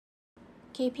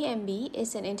KPMB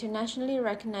is an internationally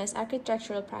recognized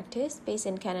architectural practice based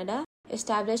in Canada,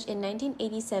 established in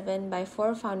 1987 by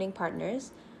four founding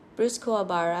partners, Bruce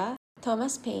Kawabara,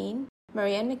 Thomas Payne,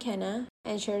 Marianne McKenna,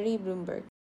 and Shirley Bloomberg.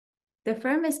 The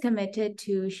firm is committed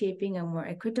to shaping a more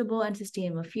equitable and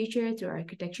sustainable future through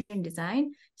architecture and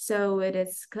design. So with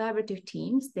its collaborative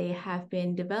teams, they have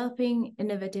been developing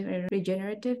innovative and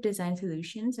regenerative design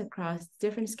solutions across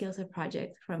different scales of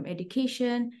projects, from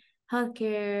education,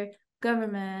 healthcare,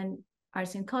 government,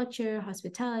 arts and culture,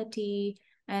 hospitality,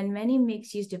 and many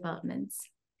mixed-use developments.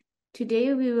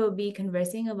 Today, we will be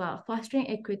conversing about fostering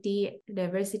equity,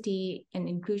 diversity, and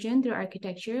inclusion through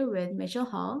architecture with Mitchell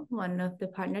Hall, one of the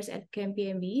partners at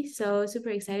KPMB. So super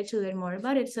excited to learn more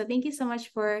about it. So thank you so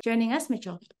much for joining us,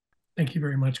 Mitchell. Thank you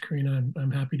very much, Karina.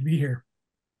 I'm happy to be here.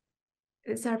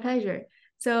 It's our pleasure.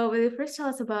 So will you first tell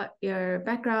us about your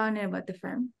background and about the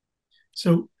firm?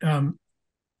 So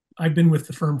I've been with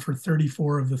the firm for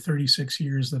 34 of the 36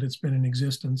 years that it's been in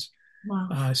existence. Wow.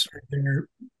 I started there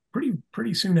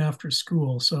pretty soon after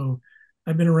school, so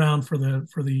I've been around for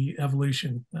the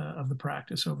evolution of the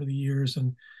practice over the years,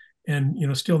 and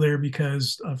still there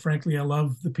because frankly I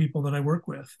love the people that I work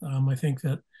with. I think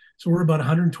that we're about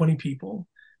 120 people.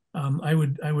 I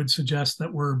would suggest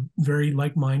that we're very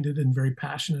like-minded and very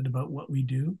passionate about what we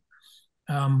do.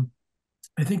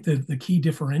 I think that the key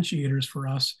differentiators for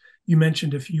us, you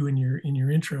mentioned a few in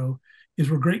your intro,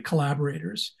 is we're great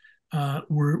collaborators.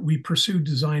 We pursue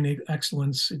design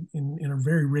excellence in a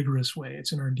very rigorous way.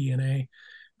 It's in our DNA,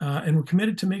 and we're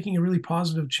committed to making a really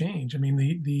positive change. I mean,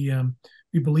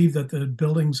 we believe that the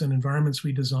buildings and environments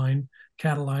we design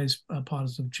catalyze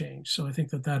positive change. So I think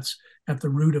that that's at the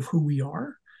root of who we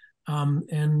are.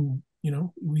 And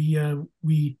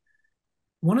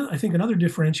I think another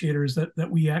differentiator is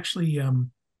that we actually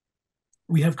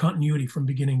we have continuity from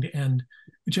beginning to end,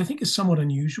 which I think is somewhat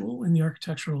unusual in the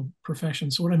architectural profession.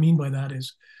 So what I mean by that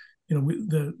is,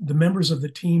 the members of the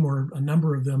team, or a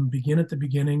number of them, begin at the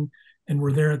beginning and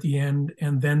we're there at the end,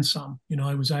 and then some.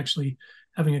 I was actually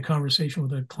having a conversation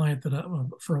with a client that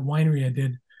for a winery I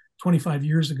did 25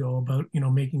 years ago about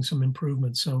making some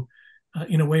improvements. So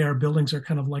in a way, our buildings are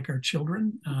kind of like our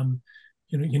children.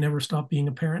 You never stop being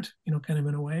a parent, kind of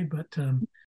in a way. But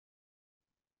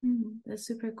that's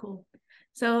super cool.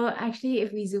 So actually,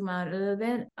 if we zoom out a little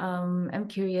bit, I'm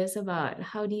curious about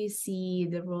how do you see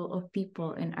the role of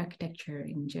people in architecture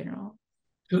in general?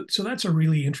 So that's a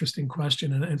really interesting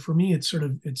question, and for me,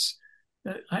 the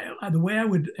way I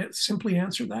would simply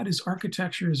answer that is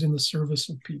architecture is in the service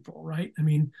of people, right? I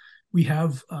mean, we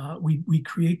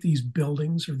create these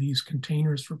buildings or these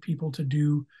containers for people to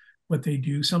do what they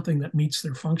do, something that meets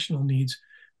their functional needs.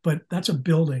 But that's a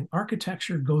building.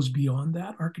 Architecture goes beyond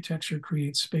that. Architecture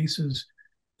creates spaces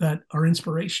that are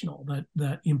inspirational,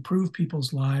 that improve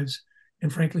people's lives,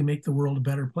 and frankly make the world a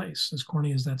better place, as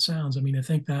corny as that sounds. I mean, I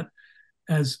think that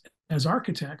as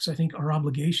architects, I think our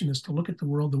obligation is to look at the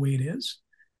world the way it is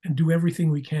and do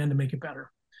everything we can to make it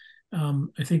better.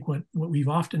 I think what we've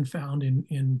often found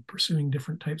in pursuing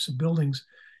different types of buildings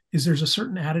is there's a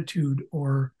certain attitude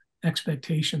or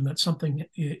expectation that something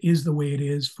is the way it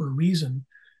is for a reason.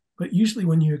 But usually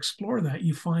when you explore that,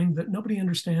 you find that nobody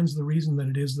understands the reason that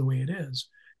it is the way it is,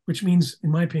 which means,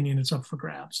 in my opinion, it's up for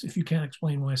grabs. If you can't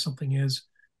explain why something is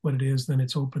what it is, then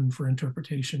it's open for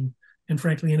interpretation and,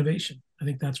 frankly, innovation. I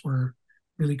think that's where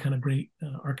really kind of great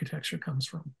architecture comes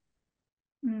from.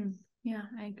 Yeah,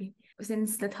 I agree.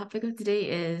 Since the topic of today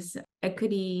is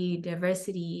equity,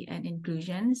 diversity, and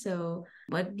inclusion, so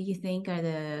what do you think are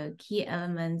the key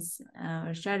elements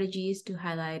or strategies to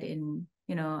highlight in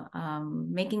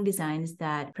making designs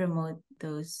that promote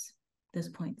those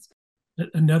points?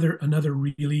 Another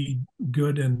really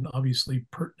good and obviously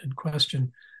pertinent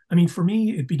question. I mean, for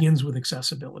me, it begins with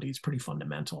accessibility. It's pretty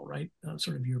fundamental, right?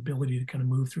 Sort of your ability to kind of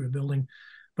move through a building.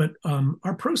 But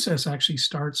our process actually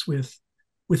starts with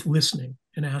listening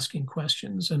and asking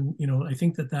questions. And, I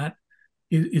think that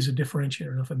is a differentiator. I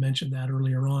don't know if I mentioned that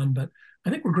earlier on, but I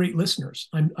think we're great listeners.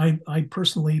 I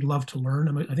personally love to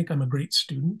learn. I think I'm a great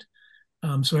student.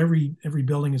 So every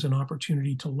building is an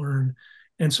opportunity to learn.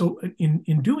 And so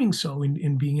in doing so,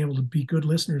 in being able to be good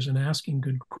listeners and asking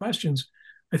good questions,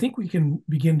 I think we can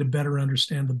begin to better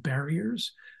understand the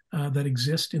barriers that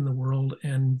exist in the world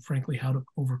and, frankly, how to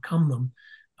overcome them.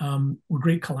 We're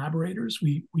great collaborators.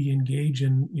 We engage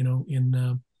in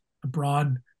a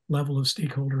broad level of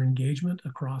stakeholder engagement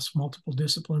across multiple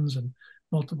disciplines and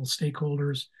multiple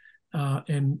stakeholders,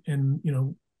 and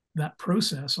that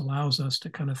process allows us to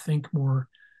kind of think more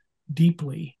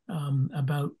deeply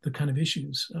about the kind of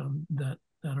issues that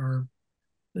are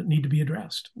that need to be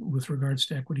addressed with regards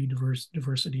to equity,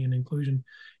 diversity, and inclusion.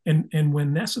 And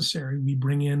when necessary, we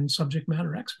bring in subject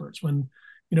matter experts. When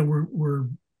we're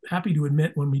happy to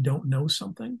admit when we don't know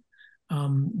something,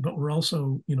 but we're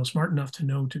also smart enough to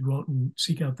know to go out and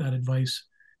seek out that advice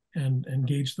and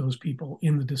engage those people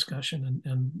in the discussion,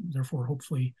 and therefore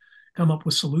hopefully come up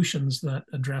with solutions that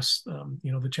address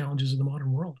the challenges of the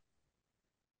modern world.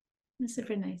 That's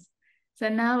super nice. So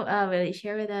now, will you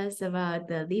share with us about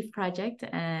the LEAF project,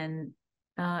 and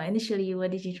initially,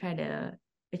 what did you try to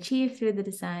achieve through the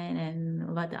design, and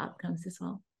about the outcomes as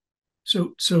well?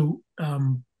 So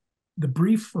the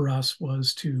brief for us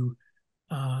was to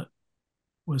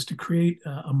create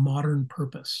a modern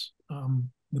purpose.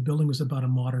 The building was about a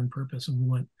modern purpose, and we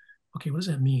went, okay, what does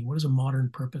that mean? What does a modern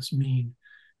purpose mean?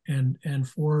 And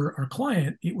for our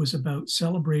client, it was about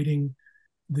celebrating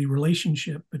the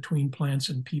relationship between plants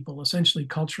and people, essentially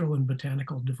cultural and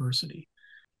botanical diversity.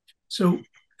 So,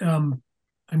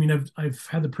 I've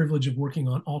had the privilege of working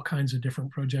on all kinds of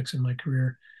different projects in my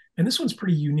career, and this one's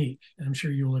pretty unique. I'm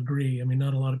sure you'll agree. I mean,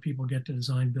 not a lot of people get to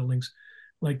design buildings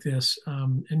like this,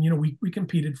 and we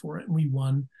competed for it and we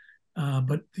won.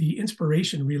 But the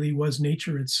inspiration really was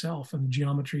nature itself and the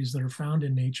geometries that are found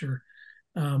in nature.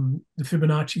 The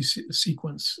Fibonacci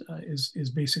sequence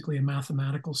is basically a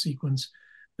mathematical sequence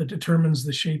that determines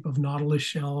the shape of nautilus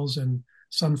shells and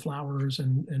sunflowers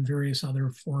and various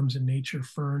other forms in nature,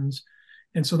 ferns.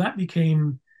 And so that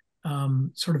became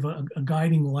sort of a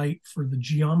guiding light for the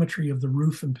geometry of the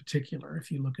roof in particular.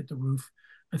 If you look at the roof,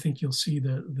 I think you'll see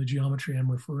the geometry I'm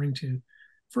referring to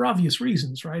for obvious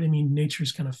reasons, right? I mean,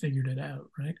 nature's kind of figured it out,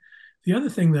 right? The other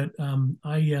thing that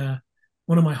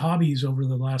one of my hobbies over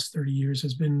the last 30 years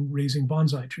has been raising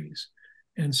bonsai trees.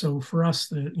 And so for us,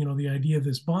 the idea of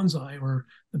this bonsai, or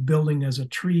the building as a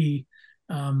tree,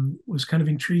 was kind of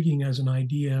intriguing as an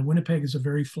idea. Winnipeg is a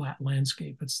very flat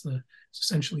landscape. It's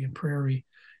essentially a prairie.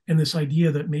 And this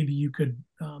idea that maybe you could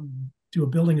do a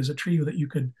building as a tree, that you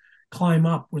could climb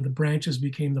up where the branches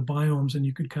became the biomes and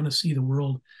you could kind of see the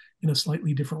world in a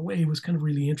slightly different way, was kind of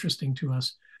really interesting to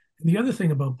us. And the other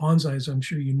thing about bonsai, as I'm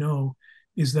sure you know,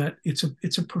 is that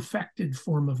it's a perfected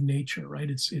form of nature, right?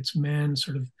 It's man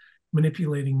sort of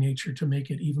manipulating nature to make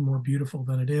it even more beautiful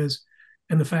than it is.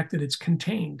 And the fact that it's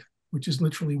contained, which is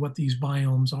literally what these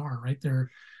biomes are, right? There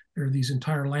are these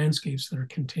entire landscapes that are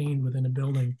contained within a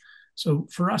building. So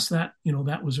for us, that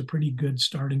was a pretty good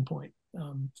starting point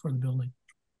for the building.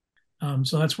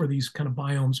 So that's where these kind of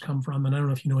biomes come from. And I don't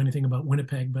know if you know anything about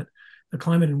Winnipeg, but the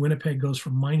climate in Winnipeg goes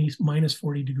from minus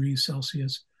 40 degrees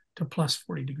Celsius to plus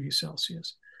 40 degrees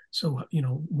Celsius. So,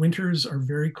 winters are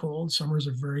very cold, summers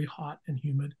are very hot and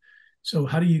humid. So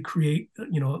how do you create,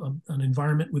 an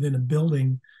environment within a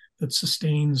building that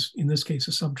sustains, in this case,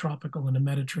 a subtropical and a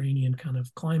Mediterranean kind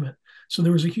of climate? So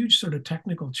there was a huge sort of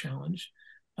technical challenge.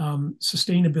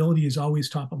 Sustainability is always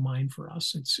top of mind for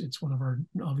us. It's one of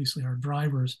obviously our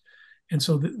drivers. And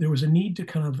so there was a need to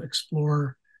kind of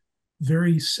explore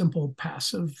very simple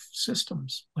passive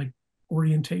systems like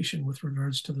orientation with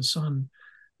regards to the sun,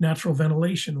 natural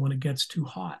ventilation when it gets too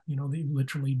hot, the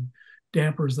literally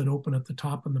dampers that open at the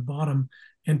top and the bottom,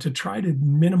 and to try to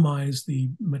minimize the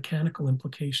mechanical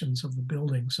implications of the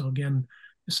building. So again,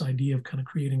 this idea of kind of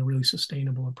creating a really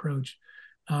sustainable approach.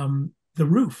 The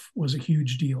roof was a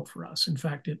huge deal for us. In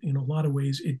fact, in a lot of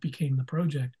ways, it became the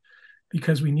project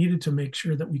because we needed to make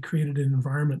sure that we created an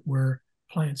environment where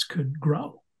plants could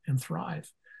grow and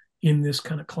thrive in this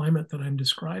kind of climate that I'm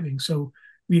describing. So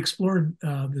we explored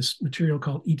this material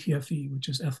called ETFE, which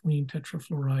is ethylene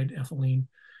tetrafluoride ethylene.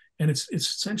 And it's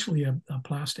essentially a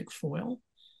plastic foil,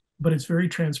 but it's very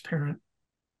transparent.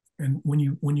 And when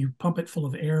you pump it full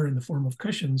of air in the form of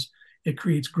cushions, it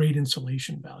creates great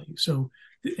insulation value. So,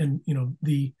 and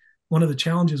one of the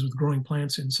challenges with growing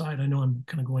plants inside, I know I'm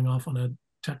kind of going off on a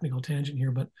technical tangent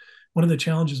here, but one of the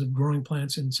challenges of growing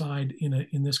plants inside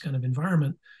in this kind of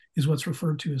environment is what's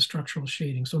referred to as structural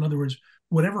shading. So in other words,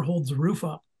 whatever holds the roof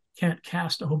up can't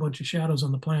cast a whole bunch of shadows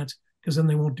on the plants, because then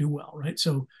they won't do well, right?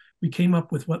 So we came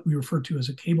up with what we refer to as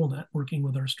a cable net, working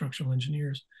with our structural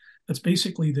engineers. That's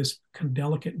basically this kind of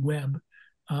delicate web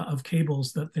of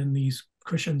cables that then these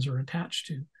cushions are attached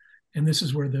to. And this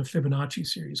is where the Fibonacci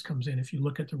series comes in. If you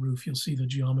look at the roof, you'll see the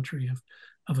geometry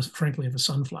of a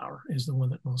sunflower is the one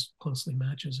that most closely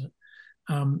matches it.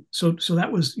 So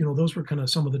that was, those were kind of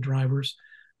some of the drivers.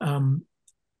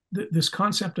 This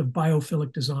concept of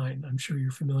biophilic design, I'm sure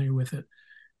you're familiar with it,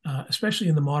 especially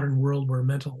in the modern world where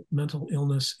mental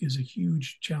illness is a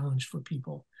huge challenge for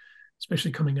people,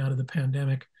 especially coming out of the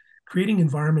pandemic. Creating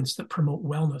environments that promote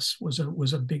wellness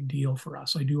was a big deal for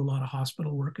us. I do a lot of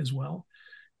hospital work as well.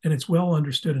 And it's well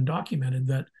understood and documented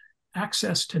that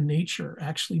access to nature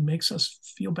actually makes us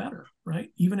feel better, right?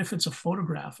 Even if it's a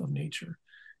photograph of nature.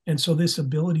 And so this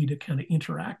ability to kind of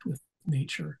interact with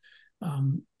nature,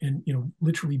 and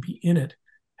literally be in it,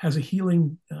 has a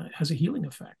healing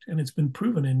effect, and it's been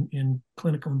proven in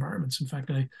clinical environments. In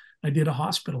fact, I did a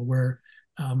hospital where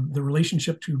the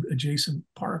relationship to adjacent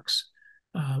parks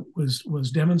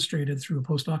was demonstrated through a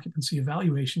post-occupancy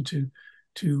evaluation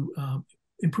to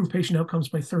improve patient outcomes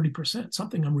by 30%.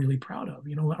 Something I'm really proud of.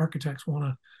 Architects want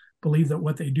to believe that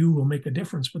what they do will make a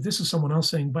difference, but this is someone else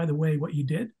saying, by the way, what you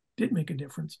did make a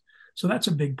difference. So that's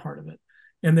a big part of it.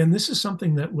 And then this is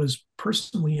something that was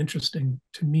personally interesting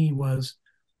to me, was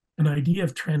an idea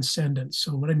of transcendence.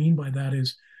 So what I mean by that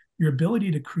is your ability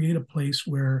to create a place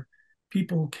where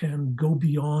people can go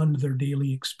beyond their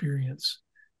daily experience,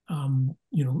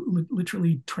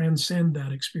 literally transcend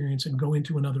that experience and go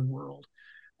into another world.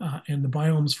 And the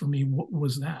biomes for me, what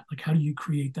was that? Like, how do you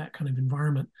create that kind of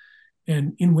environment?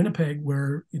 And in Winnipeg,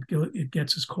 where it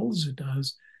gets as cold as it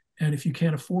does, and if you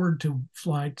can't afford to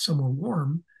fly somewhere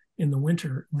warm in the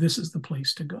winter, this is the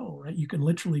place to go, right? You can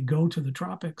literally go to the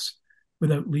tropics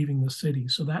without leaving the city.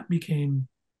 So that became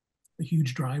a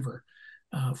huge driver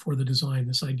for the design,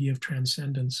 this idea of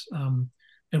transcendence.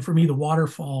 And for me, the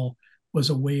waterfall was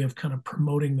a way of kind of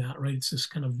promoting that, right? It's this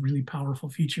kind of really powerful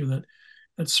feature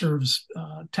that serves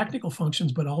technical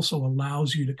functions, but also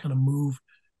allows you to kind of move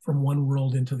from one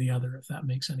world into the other, if that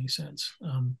makes any sense.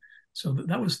 So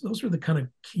those were the kind of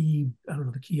key,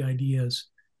 the key ideas,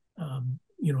 at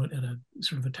a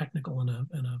sort of a technical and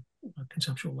a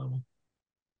conceptual level.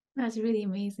 That's really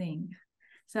amazing.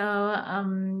 So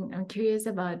I'm curious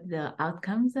about the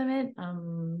outcomes of it.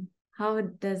 How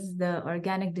does the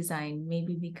organic design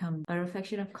maybe become a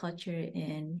reflection of culture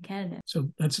in Canada?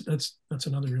 So that's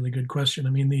another really good question. I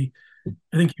mean,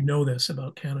 I think you know this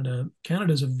about Canada.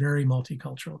 Canada is a very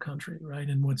multicultural country, right?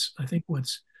 And what's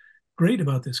great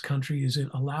about this country is it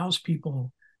allows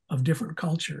people of different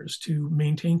cultures to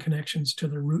maintain connections to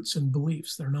their roots and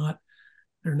beliefs. They're not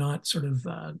sort of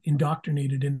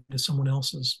indoctrinated into someone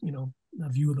else's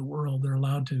view of the world. They're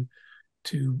allowed to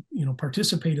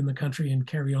participate in the country and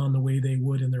carry on the way they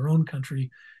would in their own country,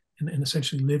 and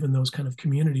essentially live in those kind of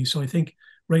communities. So I think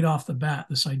right off the bat,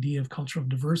 this idea of cultural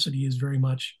diversity is very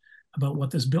much about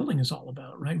what this building is all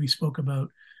about, right? We spoke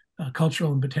about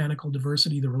cultural and botanical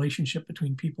diversity, the relationship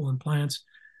between people and plants.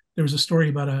 There was a story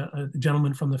about a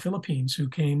gentleman from the Philippines who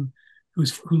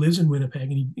lives in Winnipeg,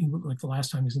 and he like the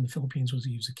last time he was in the Philippines was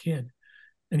he was a kid,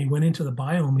 and he went into the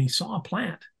biome and he saw a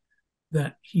plant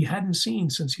that he hadn't seen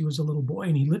since he was a little boy,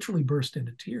 and he literally burst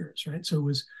into tears, right? So it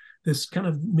was this kind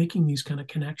of making these kind of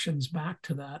connections back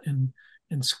to that, and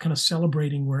kind of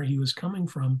celebrating where he was coming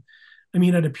from. I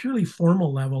mean, at a purely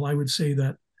formal level, I would say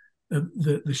that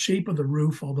the shape of the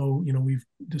roof, although we've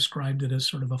described it as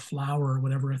sort of a flower or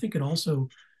whatever, I think it also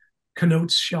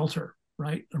connotes shelter,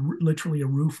 right? Literally a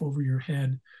roof over your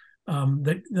head,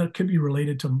 that could be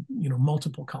related to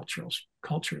multiple cultures,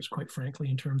 quite frankly,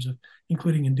 in terms of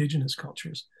including indigenous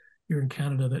cultures here in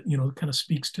Canada, that kind of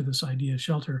speaks to this idea of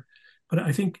shelter. But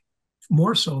I think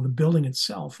more so the building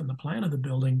itself and the plan of the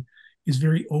building is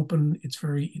very open, it's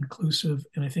very inclusive,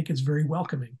 and I think it's very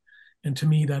welcoming. And to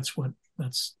me, that's what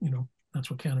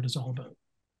Canada's all about.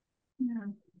 Yeah,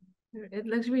 it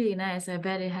looks really nice. I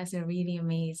bet it has a really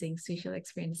amazing social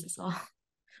experience as well.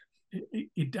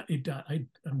 It does.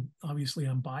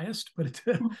 I'm biased, but it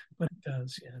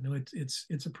does. Yeah, no,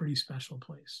 it's a pretty special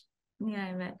place. Yeah,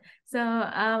 I bet. So,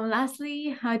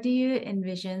 lastly, how do you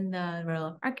envision the role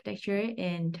of architecture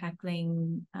in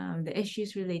tackling the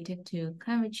issues related to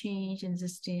climate change and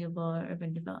sustainable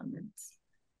urban developments?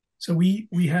 So we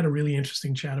had a really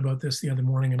interesting chat about this the other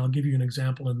morning, and I'll give you an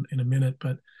example in a minute.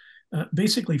 But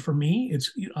basically, for me,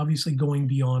 it's obviously going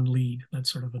beyond LEED.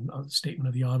 That's sort of a statement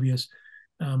of the obvious.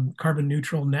 Carbon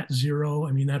neutral, net zero.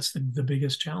 I mean, that's the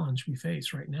biggest challenge we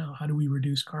face right now. How do we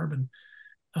reduce carbon?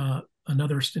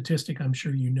 Another statistic I'm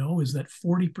sure you know is that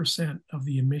 40% of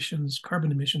the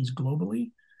carbon emissions globally,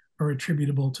 are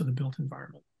attributable to the built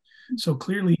environment. So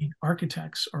clearly,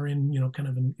 architects are in kind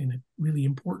of in a really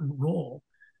important role.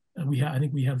 I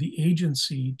think we have the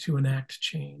agency to enact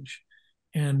change,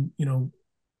 and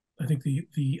I think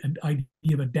the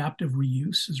idea of adaptive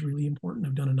reuse is really important.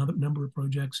 I've done another number of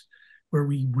projects where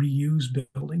we reuse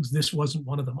buildings. This wasn't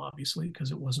one of them, obviously,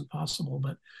 because it wasn't possible.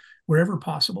 But wherever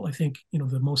possible, I think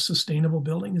the most sustainable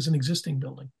building is an existing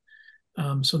building.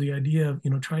 So the idea of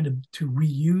trying to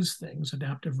reuse things,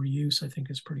 adaptive reuse, I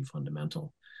think is pretty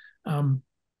fundamental.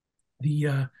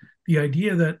 The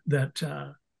idea that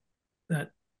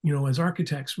as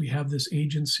architects we have this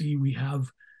agency, we have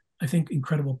I think,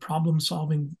 incredible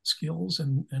problem-solving skills,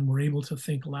 and we're able to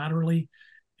think laterally.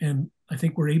 And I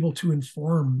think we're able to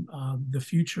inform the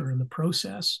future and the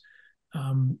process,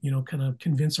 kind of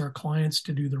convince our clients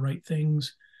to do the right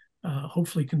things,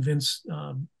 hopefully convince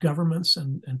governments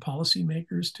and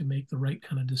policymakers to make the right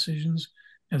kind of decisions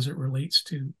as it relates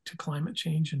to climate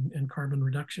change and carbon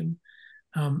reduction.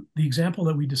 The example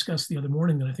that we discussed the other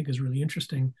morning that I think is really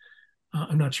interesting,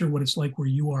 I'm not sure what it's like where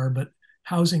you are, but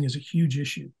housing is a huge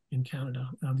issue in Canada.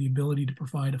 The ability to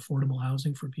provide affordable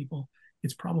housing for people,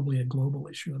 it's probably a global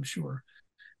issue, I'm sure.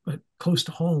 But close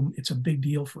to home, it's a big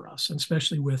deal for us, and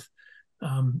especially with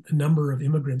the number of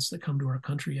immigrants that come to our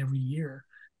country every year,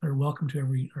 that are welcome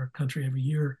to our country every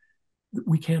year.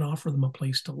 We can't offer them a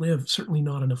place to live, certainly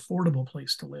not an affordable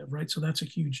place to live, right? So that's a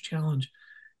huge challenge.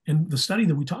 And the study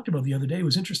that we talked about the other day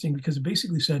was interesting because it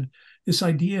basically said this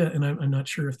idea, and I'm not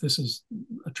sure if this is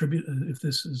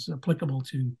applicable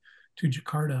to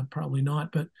Jakarta, probably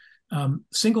not, but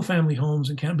single family homes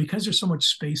in Canada, because there's so much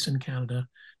space in Canada,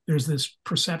 there's this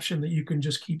perception that you can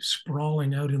just keep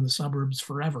sprawling out in the suburbs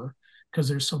forever because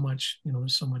there's so much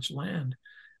land.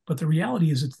 But the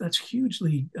reality is that's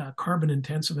hugely carbon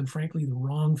intensive and frankly the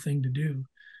wrong thing to do.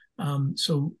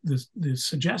 So the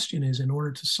suggestion is, in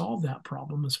order to solve that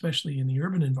problem, especially in the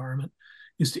urban environment,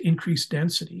 is to increase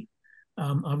density,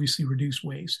 obviously reduce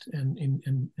waste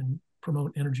and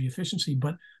promote energy efficiency,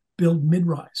 but build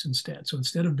mid-rise instead. So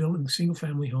instead of building single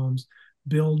family homes,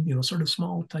 build sort of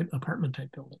small type apartment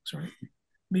type buildings, right?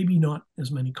 Maybe not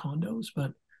as many condos,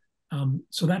 but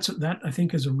so that I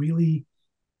think is a really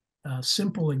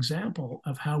simple example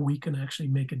of how we can actually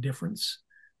make a difference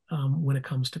when it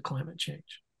comes to climate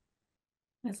change.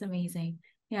 That's amazing.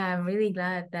 Yeah, I'm really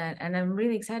glad that, and I'm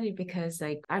really excited because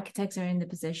like architects are in the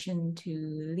position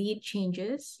to lead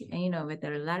changes, and with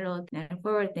their lateral and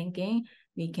forward thinking,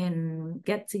 we can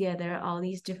get together all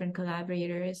these different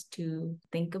collaborators to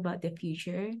think about the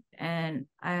future. And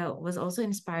I was also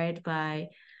inspired by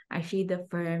actually the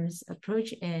firm's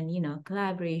approach in,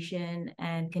 collaboration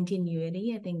and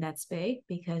continuity. I think that's big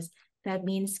because that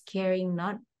means caring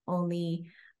not only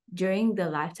during the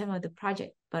lifetime of the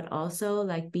project, but also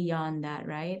like beyond that,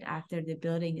 right? After the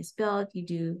building is built, you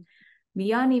do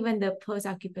beyond even the post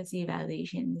occupancy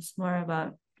evaluation. It's more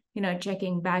about,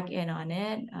 checking back in on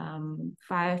it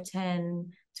 5,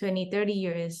 10, 20, 30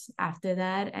 years after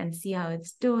that and see how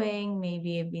it's doing.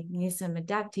 Maybe it needs some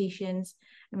adaptations.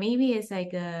 Maybe it's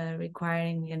like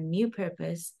requiring a new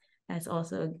purpose. That's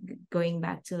also going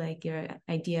back to like your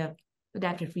idea of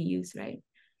adaptive reuse, right?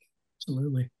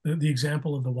 Absolutely. The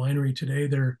example of the winery today,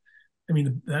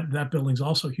 that building's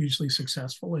also hugely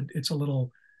successful. It's a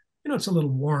little, it's a little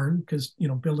worn because,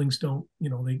 buildings don't,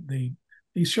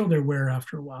 they show their wear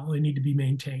after a while. They need to be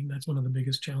maintained. That's one of the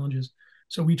biggest challenges.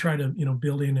 So we try to,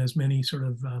 build in as many sort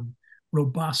of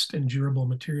robust and durable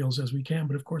materials as we can.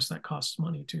 But of course, that costs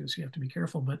money too. So you have to be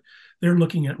careful. But they're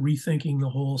looking at rethinking the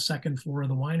whole second floor of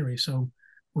the winery. So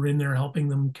we're in there helping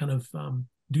them kind of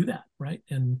do that, right?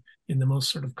 And in the most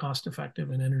sort of cost effective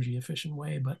and energy efficient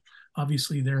way. But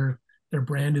obviously their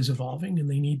brand is evolving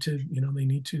and they need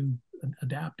to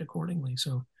adapt accordingly.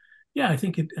 So yeah, I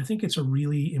think it's a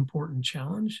really important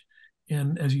challenge.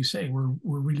 And as you say, we're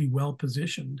really well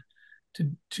positioned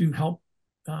to help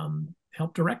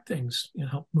direct things,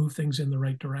 help move things in the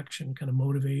right direction, kind of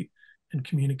motivate and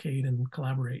communicate and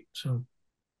collaborate. So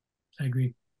I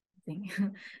agree.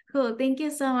 Cool. Thank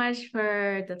you so much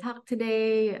for the talk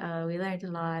today. We learned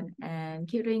a lot and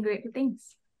keep doing great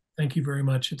things. Thank you very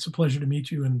much. It's a pleasure to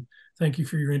meet you, and thank you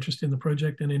for your interest in the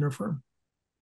project and in our firm.